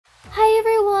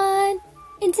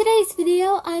In today's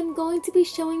video, I'm going to be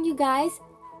showing you guys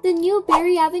the new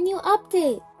Berry Avenue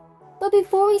update. But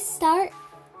before we start,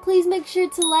 please make sure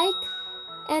to like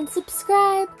and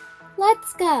subscribe.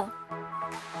 Let's go!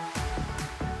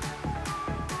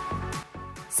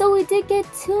 So we did get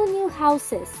 2 new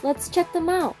houses. Let's check them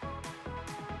out.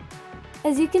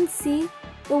 As you can see,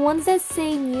 the ones that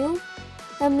say new,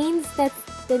 that means that's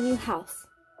the new house.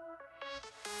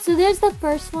 So there's the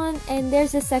first one and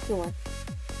there's the second one.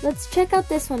 Let's check out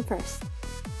this one first.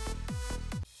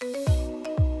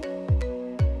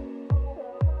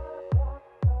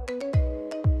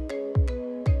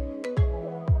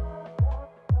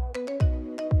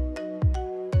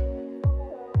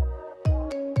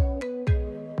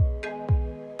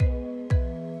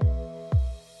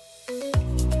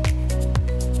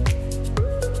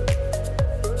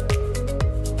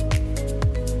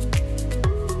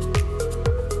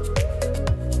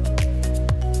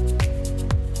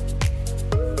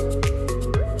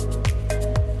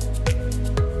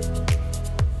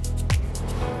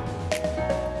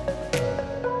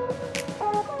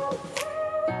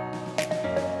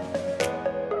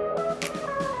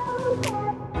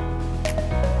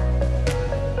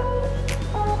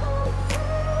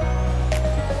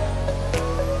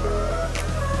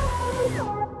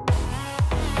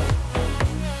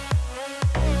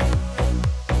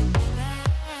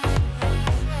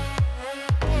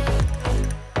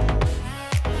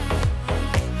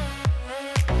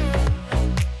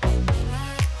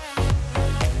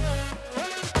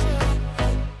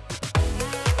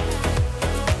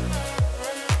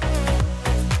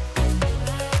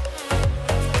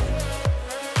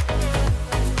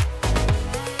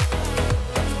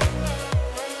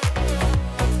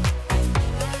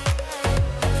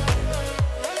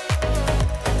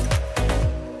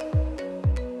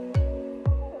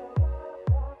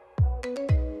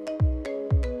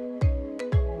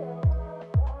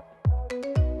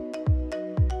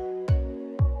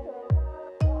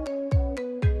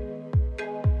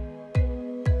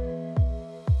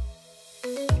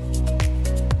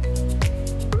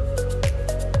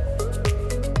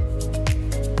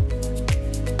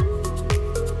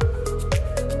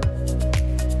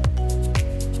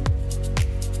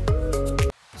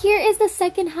 Here is the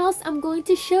second house I'm going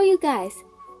to show you guys.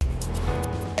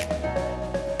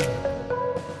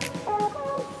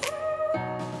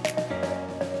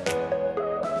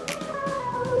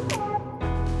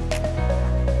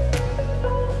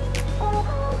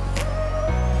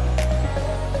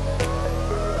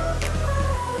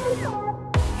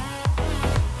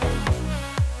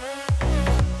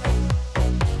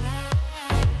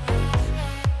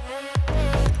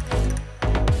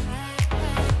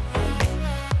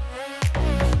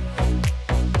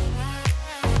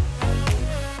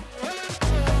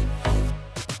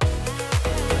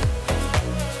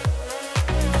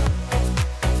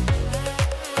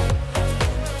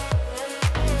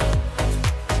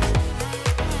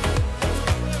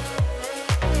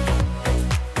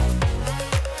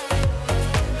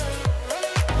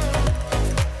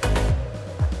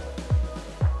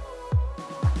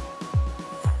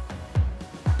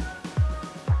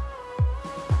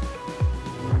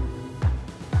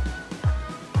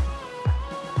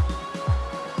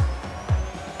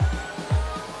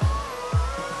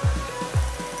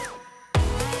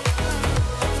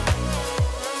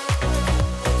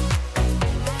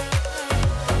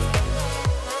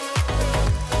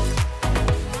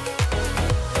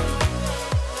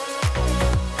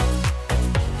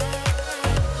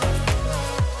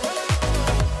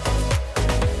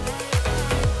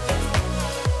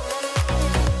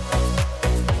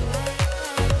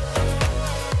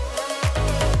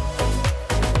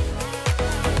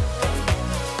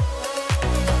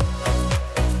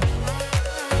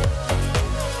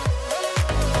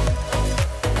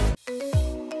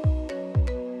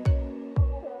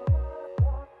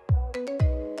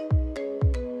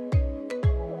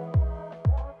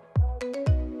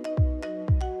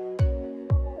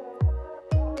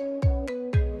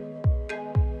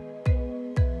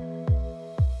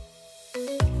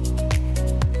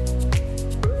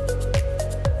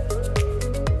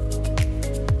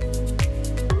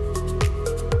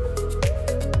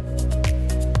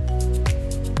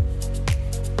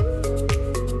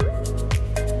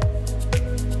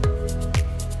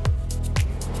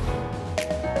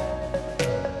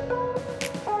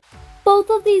 Both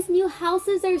of these new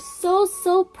houses are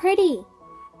so pretty.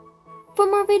 For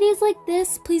more videos like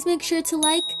this, please make sure to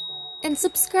like and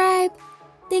subscribe.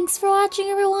 Thanks for watching,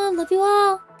 everyone. Love you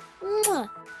all. Mwah.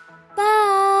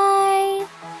 Bye.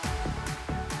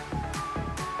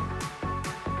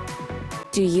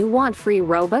 Do you want free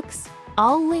Robux?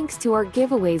 All links to our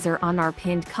giveaways are on our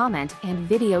pinned comment and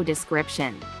video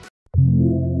description.